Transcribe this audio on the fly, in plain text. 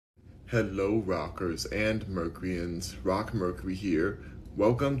Hello, rockers and Mercuryans. Rock Mercury here.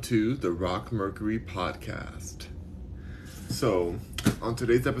 Welcome to the Rock Mercury podcast. So, on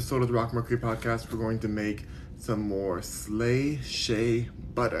today's episode of the Rock Mercury podcast, we're going to make some more Shea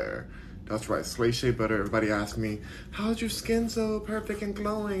butter. That's right, Shea butter. Everybody asks me, how's your skin so perfect and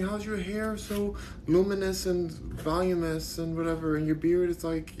glowing? How's your hair so luminous and voluminous and whatever? And your beard is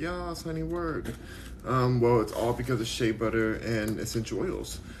like, yes, honey, word. Well, it's all because of shea butter and essential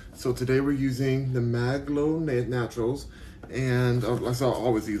oils. So today we're using the Maglo Naturals, and I'll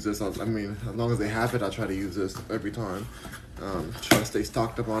always use this. I mean, as long as they have it, I try to use this every time. Try to stay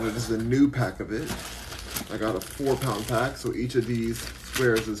stocked up on it. This is a new pack of it. I got a 4-pound pack, so each of these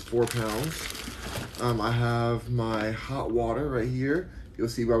squares is 4 pounds. I have my hot water right here. You'll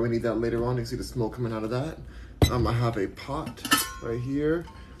see why we need that later on. You can see the smoke coming out of that. I have a pot right here,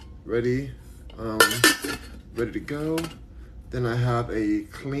 ready to go. Then I have a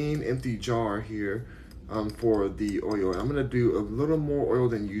clean, empty jar here for the oil. I'm gonna do a little more oil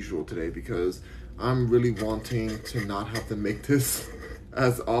than usual today because I'm really wanting to not have to make this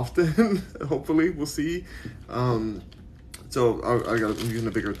as often. Hopefully, we'll see. So I'm using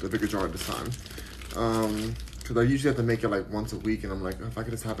a bigger jar this time. Because I usually have to make it like once a week, and I'm like, if I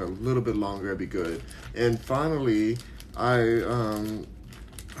could just have it a little bit longer, it'd be good. And finally, I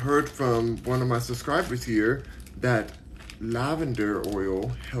heard from one of my subscribers here that lavender oil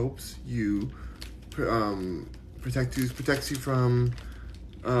helps you protects you from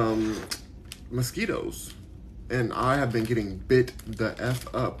mosquitoes, and I have been getting bit the F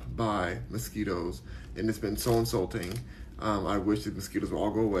up by mosquitoes, and it's been so insulting. I wish the mosquitoes would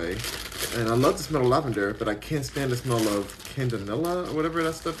all go away. And I love the smell of lavender, but I can't stand the smell of candelilla or whatever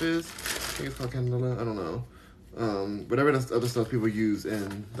that stuff is. I think it's called candelilla, I don't know. Whatever that other stuff people use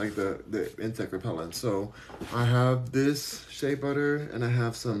in like the insect repellent. So I have this shea butter, and I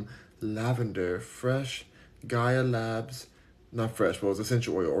have some lavender, fresh Gaia Labs, not fresh, well, it's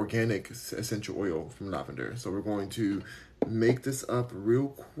essential oil, organic essential oil from lavender. So we're going to make this up real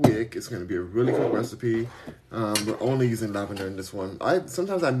quick. It's going to be a really quick recipe. We're only using lavender in this one.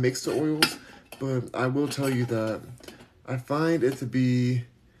 Sometimes I mix the oils, but I will tell you that I find it to be,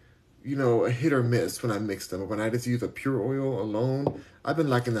 you know, a hit or miss when I mix them. But when I just use a pure oil alone, I've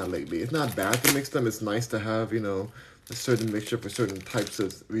been liking that lately. It's not bad to mix them. It's nice to have, you know, a certain mixture for certain types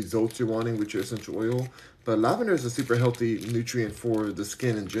of results you're wanting with your essential oil. But lavender is a super healthy nutrient for the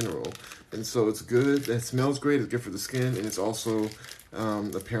skin in general. And so it's good. It smells great. It's good for the skin. And it's also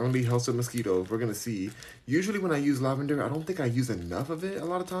apparently helps with mosquitoes. We're going to see. Usually when I use lavender, I don't think I use enough of it a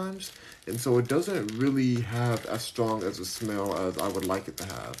lot of times. And so it doesn't really have as strong as a smell as I would like it to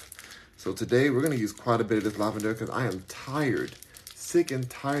have. So today we're going to use quite a bit of this lavender because I am tired, sick and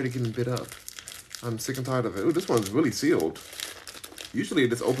tired of getting bit up. I'm sick and tired of it. Ooh, this one's really sealed. Usually it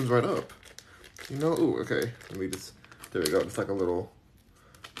just opens right up. You know, ooh, okay. Let me just, there we go. It's like a little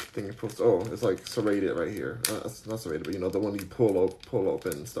thing you pull. Oh, it's like serrated right here. It's not serrated, but you know, the one you pull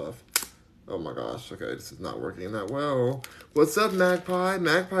open and stuff. Oh my gosh, okay, this is not working that well. What's up, Magpie?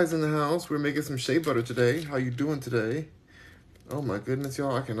 Magpie's in the house. We're making some shea butter today. How you doing today? Oh my goodness,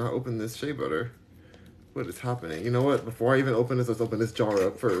 y'all, I cannot open this shea butter. What is happening? You know what? Before I even open this, let's open this jar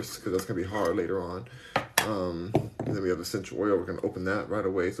up first, because that's going to be hard later on. And then we have essential oil. We're going to open that right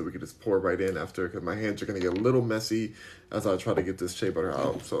away so we can just pour right in after, because my hands are going to get a little messy as I try to get this shea butter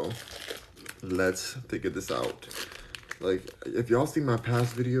out. So let's figure this out. Like, if y'all see my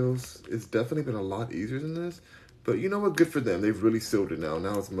past videos, it's definitely been a lot easier than this. But you know what? Good for them. They've really sealed it now.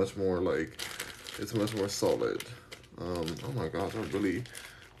 Now it's much more like, it's much more solid. Oh my gosh, I really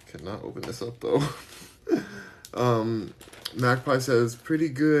cannot open this up though. Magpie says, pretty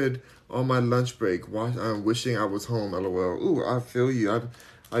good on my lunch break. I'm wishing I was home, LOL. Ooh, I feel you.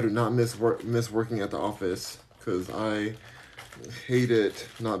 I do not miss working at the office because I hate it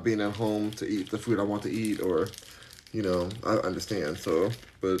not being at home to eat the food I want to eat, or, you know, I understand. So,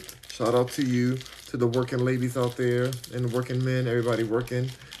 but shout out to you, to the working ladies out there and working men, everybody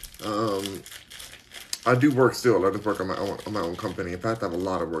working. I do work still. I just work on my own company. In fact, I have a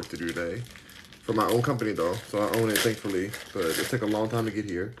lot of work to do today. For my own company, though. So I own it, thankfully. But it took a long time to get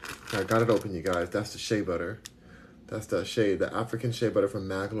here. I got it open, you guys. That's the shea butter. That's the African shea butter from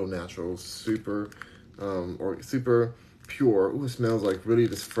Maglo Naturals. Super pure. Ooh, it smells like really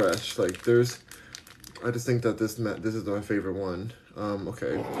just fresh. Like I just think that this is my favorite one.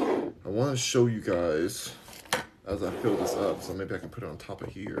 Okay. I want to show you guys as I fill this up. So maybe I can put it on top of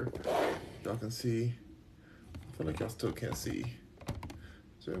here. Y'all can see. I feel like y'all still can't see.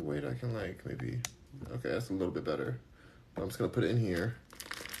 Is there a way that I can like maybe, okay, that's a little bit better. I'm just gonna put it in here,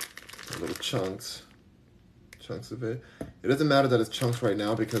 little chunks. chunks of it. It doesn't matter that it's chunks right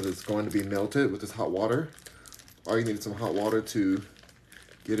now because it's going to be melted with this hot water. All you need is some hot water to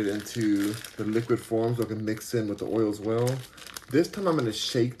get it into the liquid form so it can mix in with the oil as well. This time I'm going to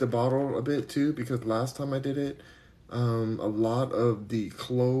shake the bottle a bit too because last time I did it, a lot of the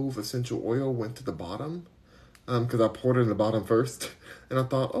clove essential oil went to the bottom because I poured it in the bottom first. And I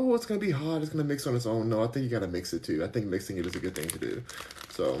thought, oh, it's going to be hot. It's going to mix on its own. No, I think you got to mix it too. I think mixing it is a good thing to do.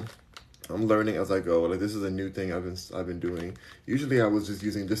 So I'm learning as I go. Like, this is a new thing I've been doing. Usually I was just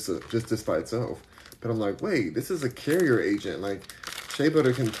using just this by itself. But I'm like, wait, this is a carrier agent. Like, shea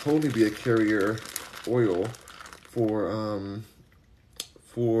butter can totally be a carrier oil for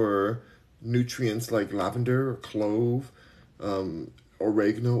nutrients like lavender, clove,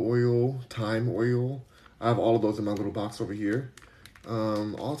 oregano oil, thyme oil. I have all of those in my little box over here.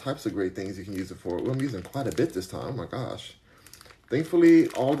 All types of great things you can use it for. Well, I'm using quite a bit this time. Oh my gosh. Thankfully,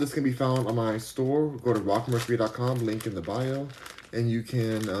 all of this can be found on my store. Go to rockmercury.com, link in the bio, and you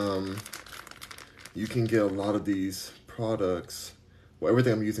can get a lot of these products. Well,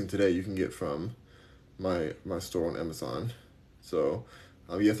 everything I'm using today you can get from my store on Amazon. So,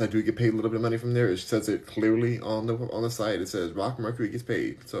 yes, I do get paid a little bit of money from there. It says it clearly on the site. It says Rock Mercury gets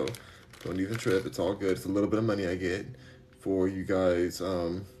paid. So, don't even trip. It's all good. It's a little bit of money I get for you guys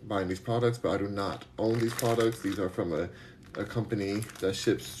buying these products, but I do not own these products. These are from a company that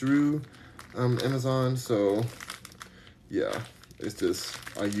ships through Amazon. So, yeah, it's just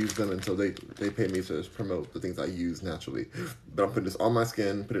I use them until they pay me to promote the things I use naturally. But I'm putting this on my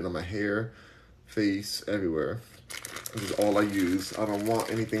skin, putting it on my hair, face, everywhere. This is all I use. I don't want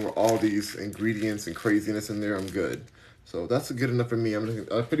anything with all these ingredients and craziness in there. I'm good. So that's good enough for me.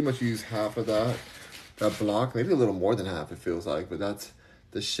 I pretty much use half of that block, maybe a little more than half it feels like, but that's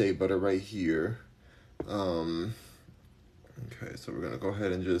the shea butter right here. Okay, so we're gonna go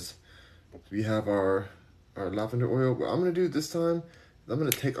ahead and we have our lavender oil. What I'm gonna do this time, I'm gonna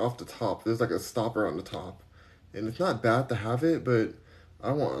take off the top. There's like a stopper on the top, and it's not bad to have it, but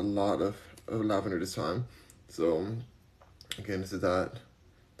I want a lot of lavender this time. So again, this is that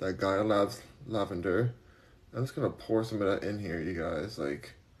Gaia Labs lavender. I'm just gonna pour some of that in here, you guys.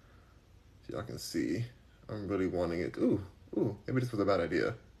 Like, so y'all can see. I'm really wanting it. Ooh, maybe this was a bad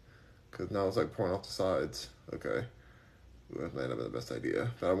idea, cause now it's like pouring off the sides. Okay, that might have been the best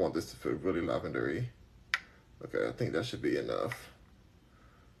idea. But I want this to feel really lavendery. Okay, I think that should be enough.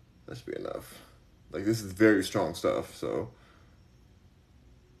 That should be enough. Like, this is very strong stuff, so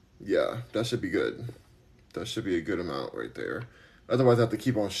yeah, that should be good. That should be a good amount right there. Otherwise, I have to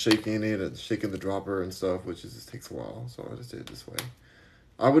keep on shaking it and shaking the dropper and stuff, which just takes a while. So I just did it this way.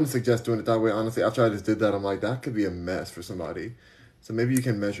 I wouldn't suggest doing it that way, honestly. After I just did that, I'm like, that could be a mess for somebody. So maybe you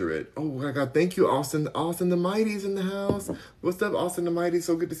can measure it. Oh my God, thank you, Austin. Austin the Mighty's in the house. What's up, Austin the Mighty?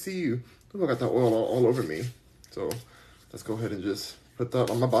 So good to see you. Oh, I got that oil all over me. So let's go ahead and just put that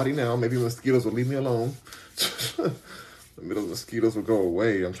on my body now. Maybe mosquitoes will leave me alone. The middle mosquitoes will go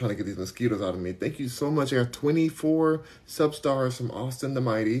away. I'm trying to get these mosquitoes out of me. Thank you so much. I got 24 sub-stars from Austin the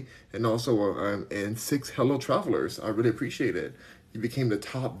Mighty and also and 6 Hello Travelers. I really appreciate it. You became the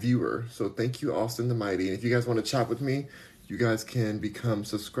top viewer. So thank you, Austin the Mighty. And if you guys want to chat with me, you guys can become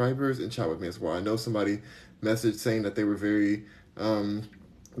subscribers and chat with me as well. I know somebody messaged saying that they were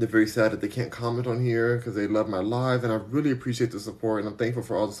they're very sad that they can't comment on here because they love my live. And I really appreciate the support. And I'm thankful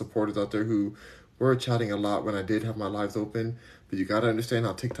for all the supporters out there who were chatting a lot when I did have my lives open, but you gotta understand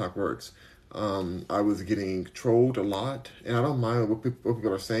how TikTok works. I was getting trolled a lot, and I don't mind what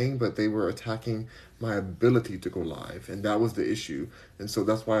people are saying, but they were attacking my ability to go live, and that was the issue. And so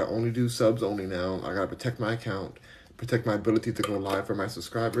that's why I only do subs only now. I gotta protect my account, protect my ability to go live for my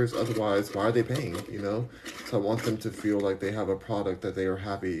subscribers. Otherwise, why are they paying, you know? So I want them to feel like they have a product that they are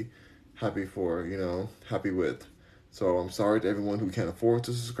happy for, you know, happy with. So I'm sorry to everyone who can't afford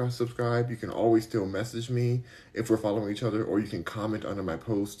to subscribe. You can always still message me if we're following each other, or you can comment under my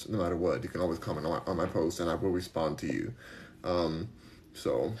post no matter what. You can always comment on my post and I will respond to you.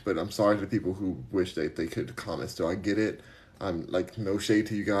 But I'm sorry to the people who wish that they could comment still. I get it. I'm like, no shade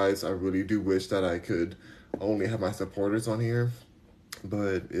to you guys. I really do wish that I could only have my supporters on here,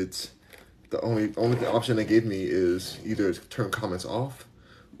 but it's the only option they gave me is either turn comments off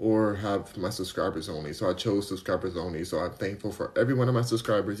or have my subscribers only. So I chose subscribers only. So I'm thankful for every one of my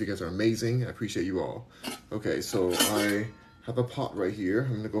subscribers. You guys are amazing. I appreciate you all. Okay, so I have a pot right here.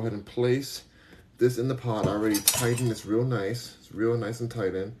 I'm gonna go ahead and place this in the pot. I already tightened this real nice. It's real nice and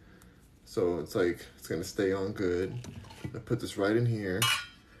tightened. So it's like, it's gonna stay on good. I put this right in here.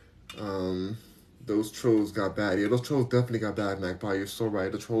 Those trolls got bad. Yeah, those trolls definitely got bad, Magpie. You're so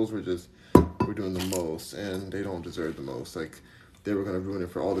right. The trolls were doing the most, and they don't deserve the most. Like, they were going to ruin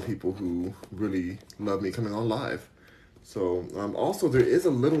it for all the people who really love me coming on live. So also there is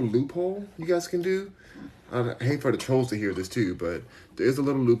a little loophole you guys can do. I hate for the trolls to hear this too, but there is a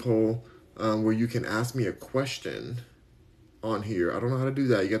little loophole where you can ask me a question on here. I don't know how to do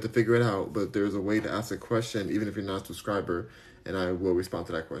that. You have to figure it out, but there's a way to ask a question even if you're not a subscriber, and I will respond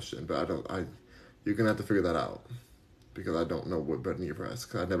to that question. But you're gonna have to figure that out because I don't know what button you press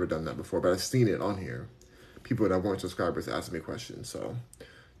because I've never done that before, but I've seen it on here. People that weren't subscribers asking me questions, so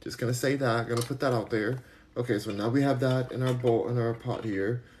just gonna say that. Gonna put that out there. Okay, so now we have that in our bowl, in our pot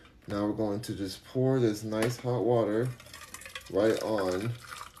here. Now we're going to just pour this nice hot water right on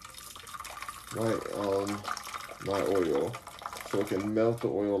my oil so it can melt the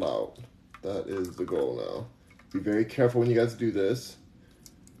oil out. That is the goal now. Be very careful when you guys do this.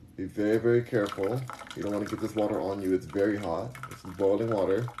 Be very, very careful. You don't want to get this water on you. It's very hot. It's boiling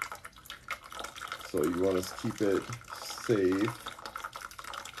water. So you want to keep it safe.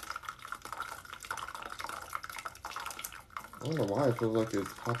 I don't know why I feel like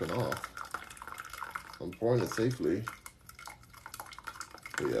it's popping off. I'm pouring it safely.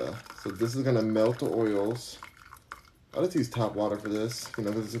 But yeah, so this is gonna melt the oils. I just use tap water for this. You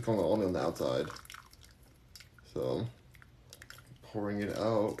know, this is only on the outside. So, pouring it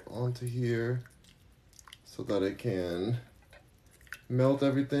out onto here so that it can melt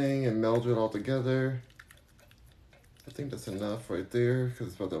everything and melt it all together. I think that's enough right there because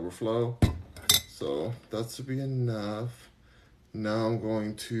it's about to overflow. So that should be enough. Now I'm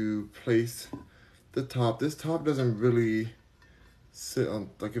going to place the top. This top doesn't really sit on,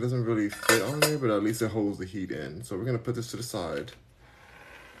 like it doesn't really fit on there, but at least it holds the heat in. So we're gonna put this to the side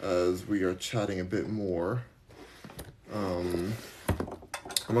as we are chatting a bit more. Oh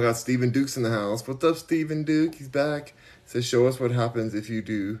my God, Stephen Duke's in the house. What's up, Stephen Duke? He's back. Says, show us what happens if you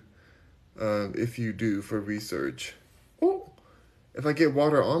do for research. Oh, if I get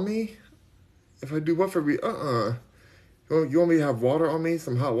water on me? If I do what for You want me to have water on me?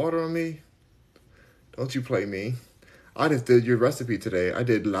 Some hot water on me? Don't you play me. I just did your recipe today. I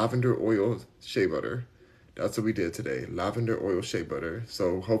did lavender oil shea butter. That's what we did today. Lavender oil shea butter.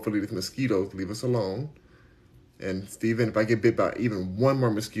 So hopefully the mosquitoes leave us alone. And Steven, if I get bit by even one more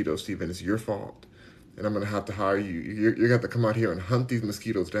mosquito, Steven, it's your fault. And I'm going to have to hire you. You're going to have to come out here and hunt these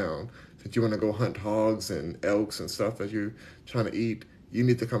mosquitoes down. Since you want to go hunt hogs and elks and stuff that you're trying to eat, you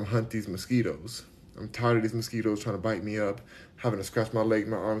need to come hunt these mosquitoes. I'm tired of these mosquitoes trying to bite me up, having to scratch my leg,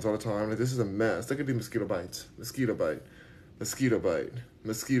 my arms all the time. Like, this is a mess. Look at these mosquito bites. Mosquito bite. Mosquito bite.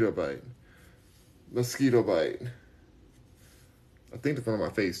 Mosquito bite. Mosquito bite. I think it's one on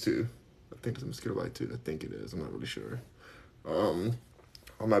my face, too. I think it's a mosquito bite, too. I think it is. I'm not really sure. On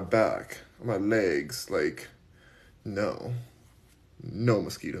my back, on my legs, like, no. No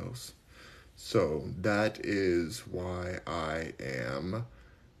mosquitoes. So that is why I am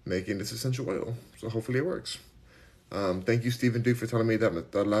making this essential oil. So hopefully it works. Thank you, Stephen Duke, for telling me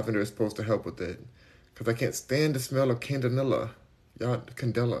that the lavender is supposed to help with it. Because I can't stand the smell of candela. Y'all,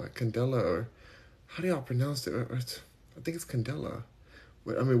 candela, or how do y'all pronounce it? I think it's candela.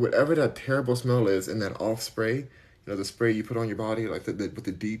 I mean, whatever that terrible smell is in that off spray, you know, the spray you put on your body, like with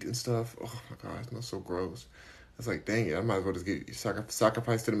the DEET and stuff. Oh my God, it smells so gross. It's like, dang it, I might as well just get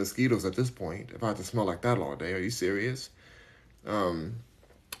sacrificed to the mosquitoes at this point if I have to smell like that all day. Are you serious?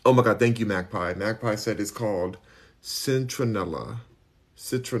 Oh my God, thank you, Magpie. Magpie said it's called citronella.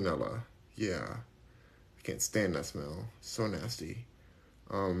 Citronella. Yeah. I can't stand that smell. So nasty.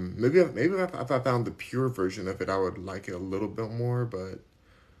 Maybe if I found the pure version of it, I would like it a little bit more, but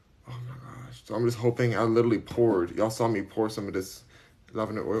oh my gosh. So I'm just hoping. I literally poured. Y'all saw me pour some of this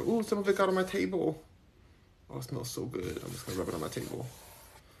lavender oil. Ooh, some of it got on my table. Oh, it smells so good. I'm just gonna rub it on my table.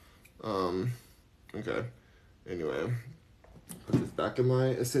 Okay. Anyway. Put this back in my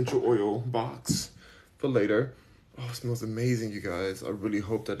essential oil box for later. Oh, it smells amazing, you guys. I really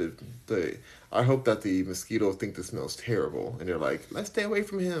hope that I hope that the mosquitoes think this smells terrible and they're like, let's stay away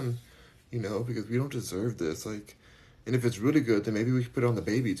from him, you know, because we don't deserve this. Like, and if it's really good, then maybe we should put it on the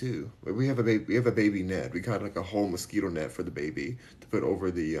baby too. We have a baby net. We got like a whole mosquito net for the baby to put over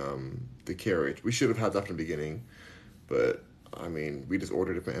the carriage. We should have had that from the beginning, but I mean, we just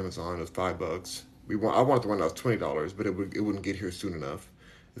ordered it from Amazon. It was $5. I wanted the one that was $20, but it wouldn't get here soon enough.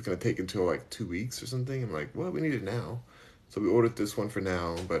 It's gonna take until like 2 weeks or something. I'm like, well, we need it now. So we ordered this one for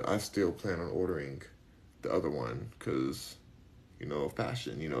now, but I still plan on ordering the other one because, you know,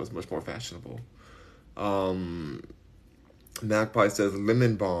 fashion, you know, it's much more fashionable. Magpie says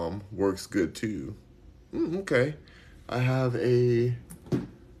lemon balm works good too. Okay. I have a,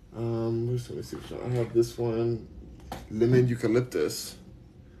 let me see. I have this one, lemon eucalyptus.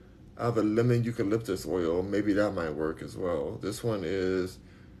 I have a lemon eucalyptus oil. Maybe that might work as well. This one is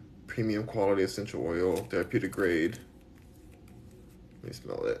premium quality essential oil, therapeutic grade. Let me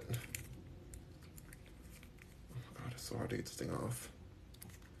smell it. Oh God, it's so hard to get this thing off.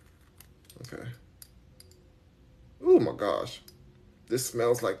 Okay. Oh my gosh. This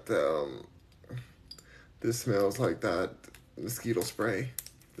smells like this smells like that mosquito spray.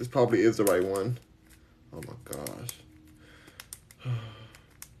 This probably is the right one. Oh my gosh.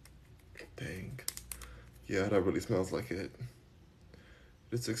 Dang. Yeah, that really smells like it.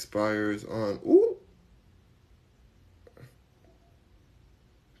 This expires on, ooh.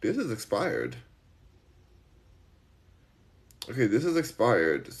 This is expired. Okay, this is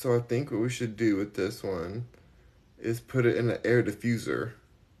expired. So I think what we should do with this one is put it in an air diffuser.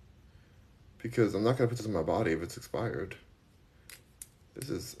 Because I'm not going to put this in my body if it's expired. It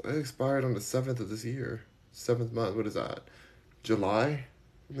expired on the 7th of this year. 7th month, what is that? July?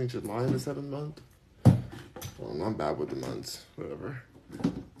 I think July in the 7th month? Well, I'm bad with the months, whatever.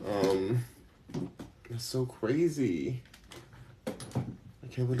 It's so crazy. I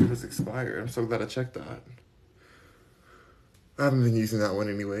can't believe it's expired. I'm so glad I checked that. I haven't been using that one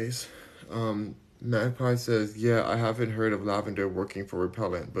anyways. Magpie says, yeah, I haven't heard of lavender working for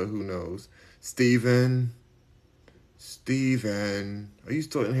repellent, but who knows? Steven, are you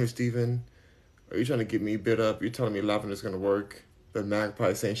still in here, Steven? Are you trying to get me bit up? You're telling me lavender's gonna work, but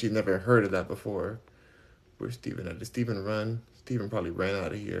Magpie saying she's never heard of that before. Where's Steven at? Did Steven run? Steven probably ran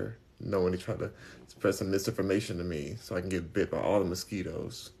out of here, knowing he tried to spread some misinformation to me so I can get bit by all the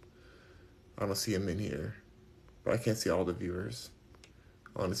mosquitoes. I don't see him in here, but I can't see all the viewers.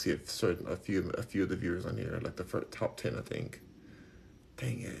 I want to see a few of the viewers on here, like the first, top 10, I think.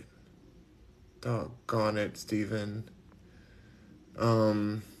 Dang it. Doggone it, Steven.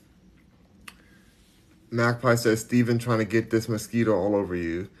 Magpie says, Steven trying to get this mosquito all over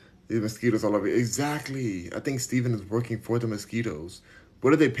you. These mosquitoes all over you. Exactly. I think Steven is working for the mosquitoes.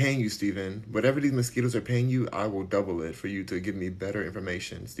 What are they paying you, Steven? Whatever these mosquitoes are paying you, I will double it for you to give me better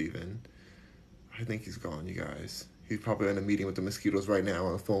information, Steven. I think he's gone, you guys. He's probably in a meeting with the mosquitoes right now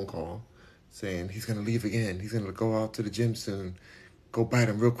on a phone call saying he's going to leave again. He's going to go out to the gym soon. Go bite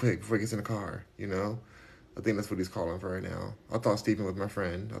him real quick before he gets in the car, you know? I think that's what he's calling for right now. I thought Steven was my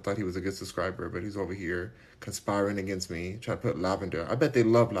friend. I thought he was a good subscriber, but he's over here conspiring against me, trying to put lavender. I bet they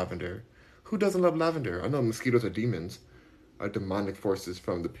love lavender. Who doesn't love lavender? I know mosquitoes are demons, are demonic forces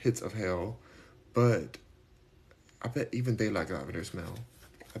from the pits of hell, but I bet even they like lavender smell.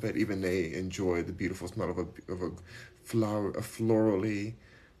 I bet even they enjoy the beautiful smell of a flower, a florally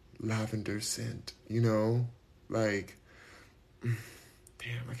lavender scent, you know? Like,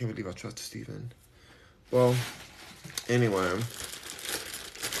 damn, I can't believe I trusted Steven. Well, anyway,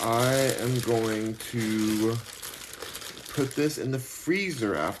 I am going to put this in the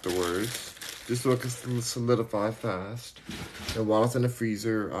freezer afterwards, just so it can solidify fast. And while it's in the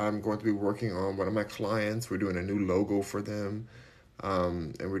freezer, I'm going to be working on one of my clients. We're doing a new logo for them,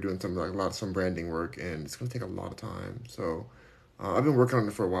 and we're doing some branding work, and it's going to take a lot of time. So I've been working on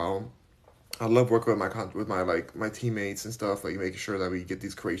it for a while. I love working with my teammates and stuff, like making sure that we get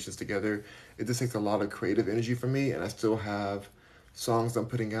these creations together. It just takes a lot of creative energy from me, and I still have songs I'm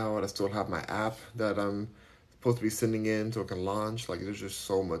putting out. I still have my app that I'm supposed to be sending in so it can launch. Like, there's just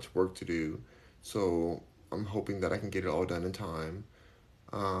so much work to do. So I'm hoping that I can get it all done in time.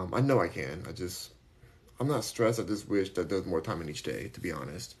 I know I can. I'm not stressed. I just wish that there's more time in each day, to be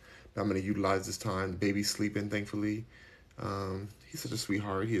honest. But I'm going to utilize this time. The baby's sleeping, thankfully. He's such a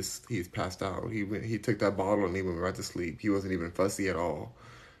sweetheart. He's passed out. He took that bottle and he went right to sleep. He wasn't even fussy at all.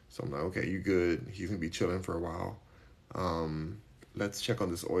 So I'm like, okay, you good. He's going to be chilling for a while. Let's check on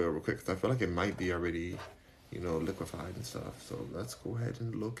this oil real quick, because I feel like it might be already, liquefied and stuff. So let's go ahead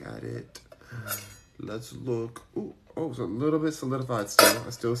and look at it. Let's look. Ooh, it's a little bit solidified still.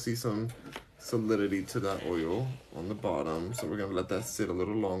 I still see some solidity to that oil on the bottom. So we're going to let that sit a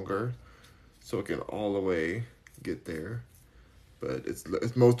little longer so it can all the way get there. But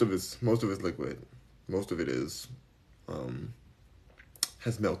it's most of it's liquid. Most of it is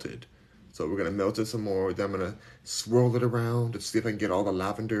has melted. So we're gonna melt it some more. Then I'm gonna swirl it around to see if I can get all the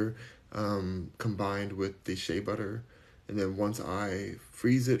lavender combined with the shea butter. And then once I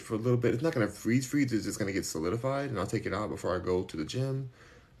freeze it for a little bit, it's not gonna freeze. It's just gonna get solidified, and I'll take it out before I go to the gym.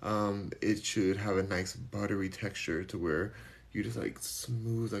 It should have a nice buttery texture to where you just like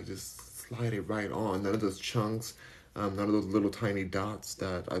smooth, like just slide it right on. None of those chunks. None of those little tiny dots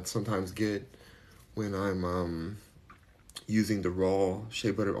that I sometimes get when I'm using the raw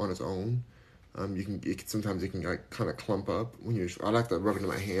shea butter on its own. Sometimes it can like kind of clump up when you're. I like to rub it in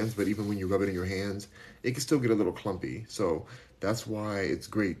my hands, but even when you rub it in your hands, it can still get a little clumpy. So that's why it's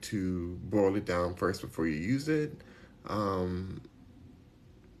great to boil it down first before you use it. Um,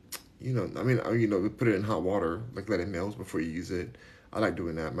 put it in hot water, like let it melt before you use it. I like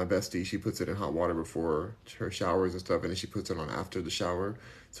doing that. My bestie, she puts it in hot water before her showers and stuff, and then she puts it on after the shower.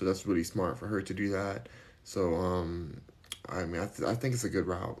 So that's really smart for her to do that. So, I think it's a good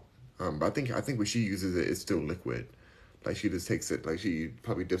route. But I think when she uses it, it's still liquid. Like she just takes it, like she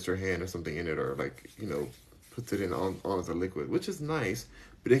probably dips her hand or something in it, or like puts it in on as a liquid, which is nice.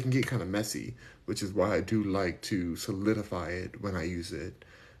 But it can get kind of messy, which is why I do like to solidify it when I use it.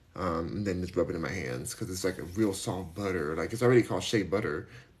 And then just rub it in my hands because it's like a real soft butter. Like it's already called shea butter,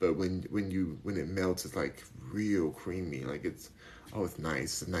 but when it melts, it's like real creamy. Like it's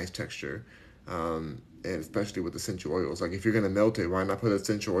nice. It's a nice texture, and especially with essential oils. Like if you're gonna melt it, why not put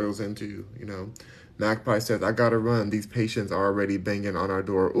essential oils into? Magpie says, I gotta run. These patients are already banging on our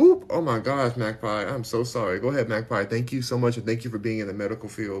door. Oop! Oh my gosh, Magpie. I'm so sorry. Go ahead, Magpie. Thank you so much, and thank you for being in the medical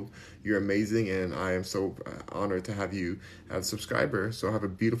field. You're amazing, and I am so honored to have you as a subscriber. So have a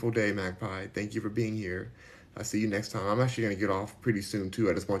beautiful day, Magpie. Thank you for being here. I'll see you next time. I'm actually gonna get off pretty soon too.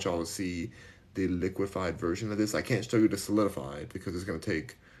 I just want y'all to see the liquefied version of this. I can't show you the solidified because it's gonna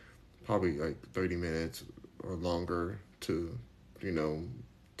take probably like 30 minutes or longer to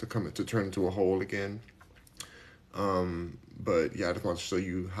turn into a whole again. But yeah, I just want to show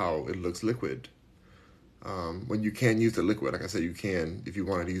you how it looks liquid. When you can use the liquid, like I said, you can, if you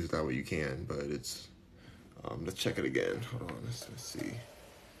wanted to use it that way, you can, but it's, let's check it again. Hold on, let's see.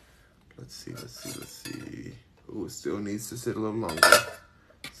 Let's see. Oh, it still needs to sit a little longer.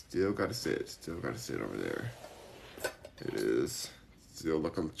 Still gotta sit over there. It is still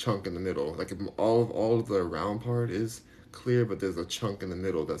like a chunk in the middle. Like all of the round part is clear, but there's a chunk in the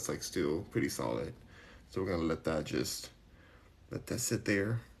middle that's like still pretty solid. So we're gonna let that sit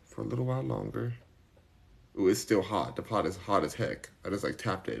there for a little while longer. Ooh, it's still hot. The pot is hot as heck. I just like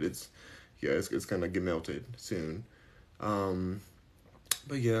tapped it. It's gonna get melted soon.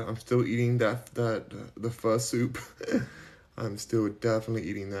 But yeah, I'm still eating the pho soup. I'm still definitely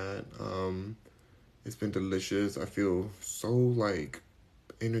eating that. It's been delicious. I feel so like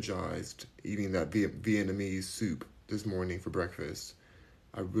energized eating that Vietnamese soup this morning for breakfast.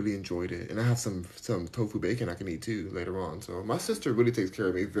 I really enjoyed it, and I have some tofu bacon I can eat too later on. So my sister really takes care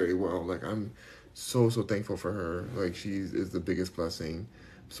of me very well. Like I'm so thankful for her. Like she is the biggest blessing.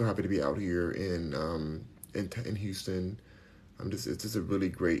 I'm so happy to be out here in Houston. It's just a really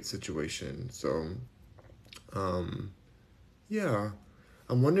great situation. So, yeah.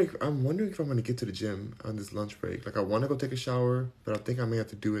 I'm wondering if I'm gonna get to the gym on this lunch break. Like I want to go take a shower, but I think I may have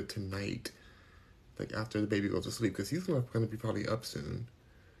to do it tonight, like after the baby goes to sleep, because he's gonna be probably up soon.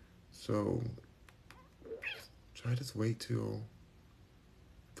 So, should I just wait till?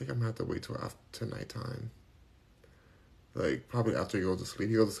 I think I'm gonna have to wait till after nighttime. Like probably after he goes to sleep.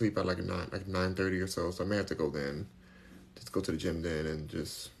 He goes to sleep at like 9:30 or so. So I may have to go then. Just go to the gym then and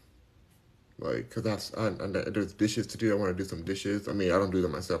just. Like, cause there's dishes to do. I want to do some dishes. I mean, I don't do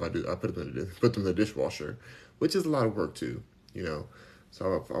them myself. I put them in the dishwasher, which is a lot of work too.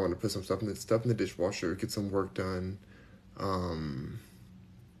 So I want to put some stuff in the dishwasher, get some work done.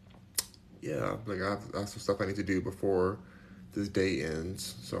 Yeah, like I have some stuff I need to do before this day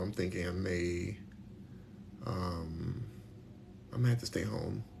ends. So I'm thinking I may have to stay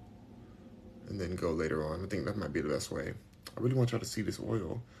home and then go later on. I think that might be the best way. I really want y'all to see this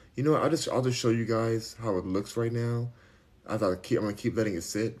oil. You know what? I'll just show you guys how it looks right now. I'm gonna keep letting it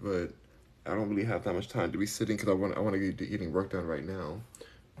sit, but I don't really have that much time to be sitting because I want to get getting work done right now.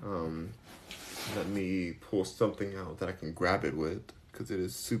 Let me pull something out that I can grab it with because it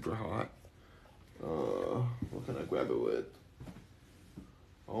is super hot. What can I grab it with?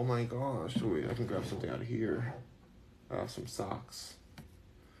 Oh my gosh! Wait, I can grab something out of here. I have some socks.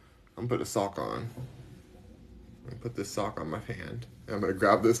 I'm gonna put a sock on. I'm gonna put this sock on my hand. And I'm gonna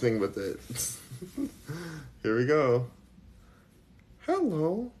grab this thing with it. Here we go.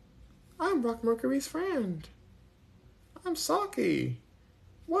 Hello, I'm Rock Mercury's friend. I'm Saki.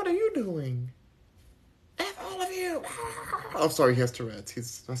 What are you doing? F all of you! Oh, sorry, he has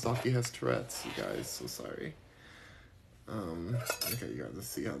Tourette's. Saki has Tourette's, you guys. So sorry. Okay, you guys, let's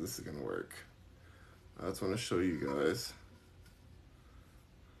see how this is gonna work. I just want to show you guys.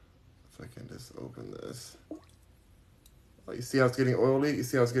 If I can just open this. Oh, you see how it's getting oily? You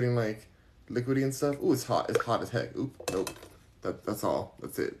see how it's getting like liquidy and stuff? Ooh, it's hot. It's hot as heck. Oop, nope. That's all.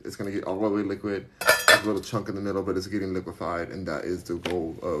 That's it. It's gonna get all the way liquid. There's a little chunk in the middle, but it's getting liquefied, and that is the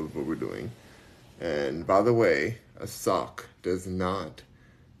goal of what we're doing. And by the way, a sock does not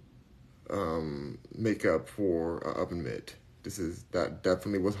makeup for oven mitt. That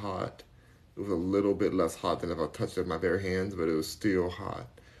definitely was hot. It was a little bit less hot than if I touched it with my bare hands, but it was still hot.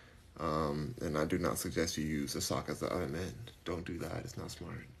 And I do not suggest you use a sock as an oven mitt. Don't do that. It's not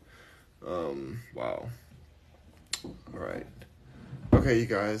smart. Wow. All right. Okay, you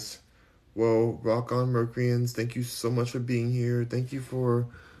guys. Well, rock on, Mercuryans. Thank you so much for being here. Thank you for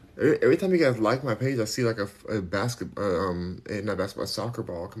every time you guys like my page, I see like a not basketball, a soccer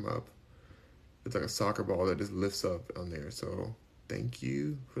ball come up. It's like a soccer ball that just lifts up on there. So thank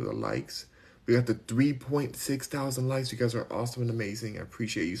you for the likes. We got the 3.6 thousand likes. You guys are awesome and amazing. I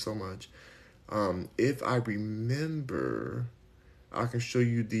appreciate you so much. If I remember, I can show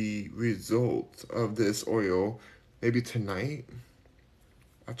you the results of this oil maybe tonight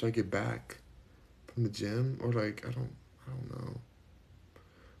after I get back from the gym, or like I don't know.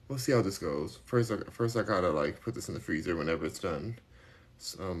 We'll see how this goes. First I gotta like put this in the freezer whenever it's done,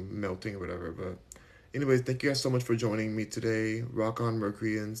 melting or whatever. But anyways, thank you guys so much for joining me today. Rock on,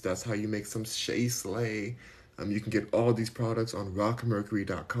 Mercuryans. That's how you make some Shea Slay. You can get all these products on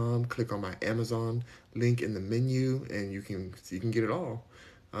rockmercury.com. Click on my Amazon link in the menu, and you can get it all.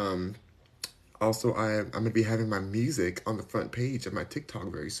 Also, I'm going to be having my music on the front page of my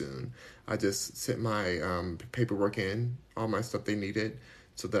TikTok very soon. I just sent my paperwork in, all my stuff they needed,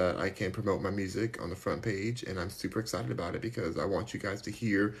 so that I can promote my music on the front page. And I'm super excited about it because I want you guys to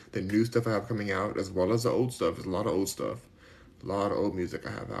hear the new stuff I have coming out as well as the old stuff. There's a lot of old stuff. A lot of old music I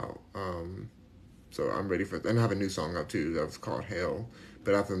have out. So I'm ready for it. And I have a new song up too that was called Hell.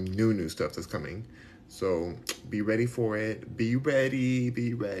 But I have some new stuff that's coming. So be ready for it. Be ready.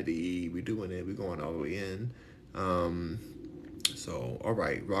 Be ready. We're doing it. We're going all the way in. So, all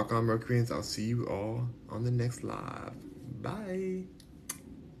right. Rock on, Mercuryans. I'll see you all on the next live. Bye.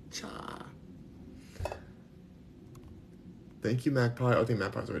 Cha. Thank you, Magpie. I think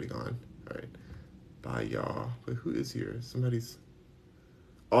Magpie's already gone. All right. Bye, y'all. Wait, who is here? Somebody's...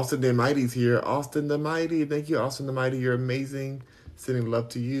 Austin the Mighty's here. Austin the Mighty. Thank you, Austin the Mighty. You're amazing. Sending love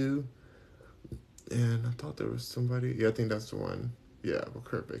to you. And I thought there was somebody. Yeah, I think that's the one. Yeah, well,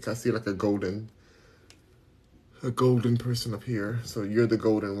 perfect. I see like a golden person up here. So you're the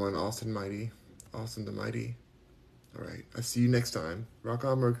golden one, Austin Mighty. Austin the Mighty. All right. I see you next time. Rock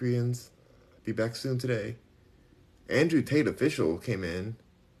on, Mercuryans. Be back soon today. Andrew Tate official came in.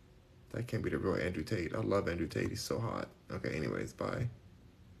 That can't be the real Andrew Tate. I love Andrew Tate. He's so hot. Okay, anyways, bye.